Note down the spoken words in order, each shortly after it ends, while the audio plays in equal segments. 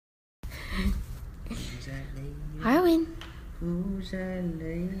Arwen.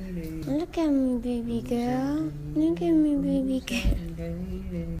 Look at me, baby girl. Look at me, baby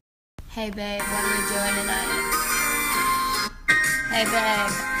girl. Hey, babe, what are we doing tonight? Hey,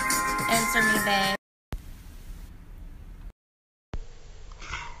 babe. Answer me, babe.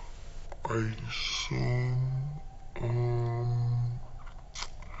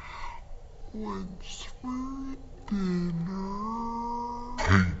 What's for dinner?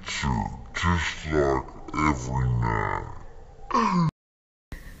 Pizza, just like every night.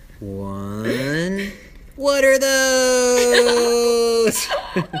 One. What are those?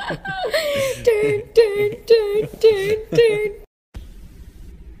 Turn, turn, turn, turn, turn.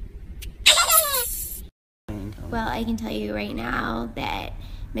 Well, I can tell you right now that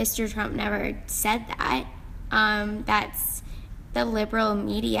Mr. Trump never said that. That's the liberal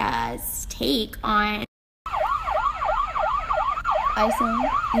media's take on. Ison,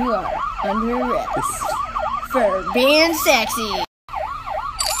 you are under arrest for being sexy.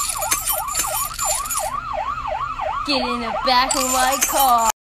 Get in the back of my car.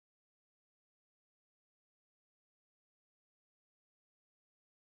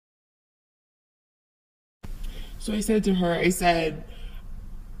 So I said to her, I said,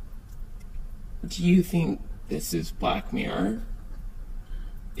 do you think this is Black Mirror?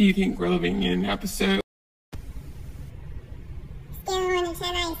 Do you think we're living in an episode? How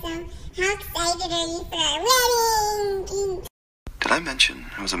excited are you for our wedding? Did I mention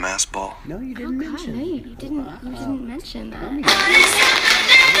it was a mass ball? No, you didn't mention. No, you didn't mention that.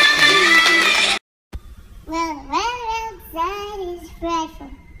 Well, the weather outside is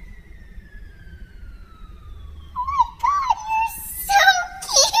frightful. Oh my God, you're so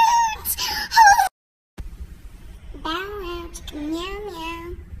cute! Bow out, meow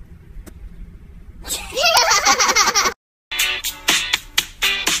meow.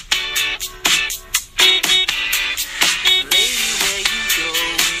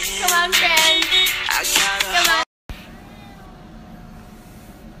 Come on, friend. Come on.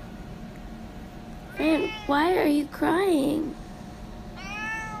 Friend, why are you crying?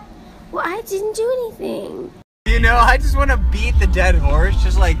 Well, I didn't do anything. You know, I just want to beat the dead horse.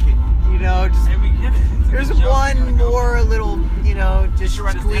 Just like, you know, just. Hey, we get it. There's one more little, you know, just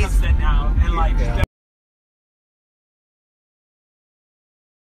squeeze. Sit now and like. Yeah.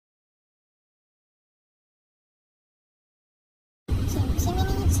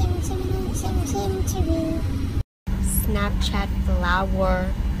 Snapchat flower,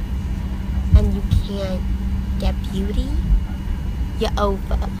 and you can't get beauty, you're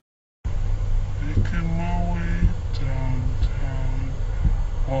over. Making my way downtown,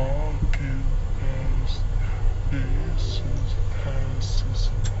 walking past faces, passes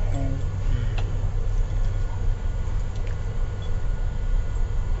hoping.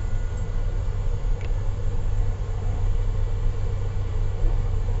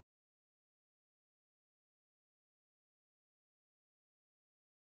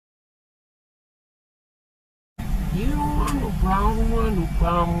 You don't want no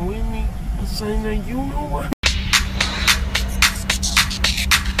problem with me. I'm saying that you know what?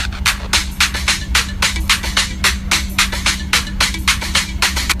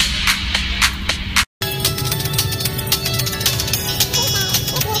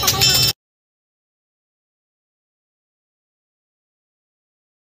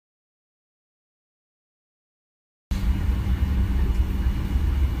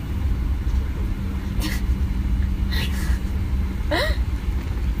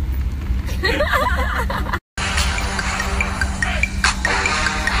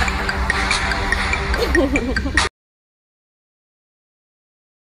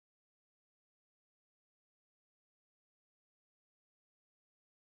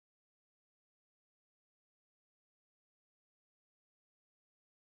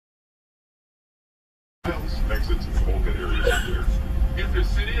 Exit to the bulkhead area there. If you're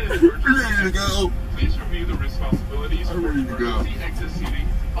sitting in an emergency, please review the responsibilities for emergency exit seating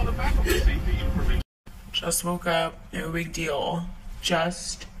on the back of the safety information. Just woke up, no big deal.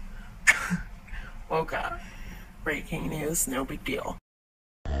 Just woke up. Breaking news, no big deal.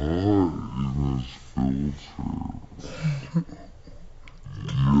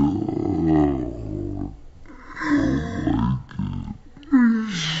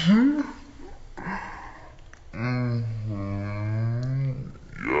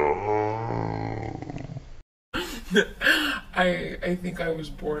 I think I was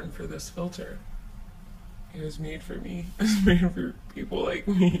born for this filter. It was made for me. It was made for people like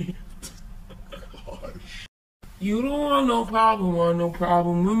me. Gosh. You don't want no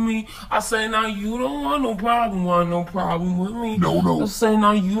problem with me. I say now you don't want no problem with me. No. I say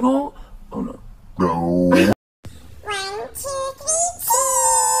now you don't. Oh no. 1, 2, 3, cheese!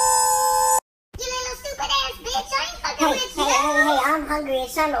 You little stupid ass bitch! I ain't fucking with you! Hey, I'm hungry.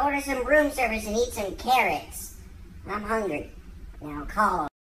 It's time to order some room service and eat some carrots. I'm hungry. Now call.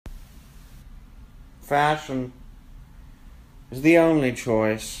 Fashion is the only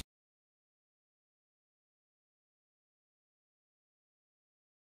choice.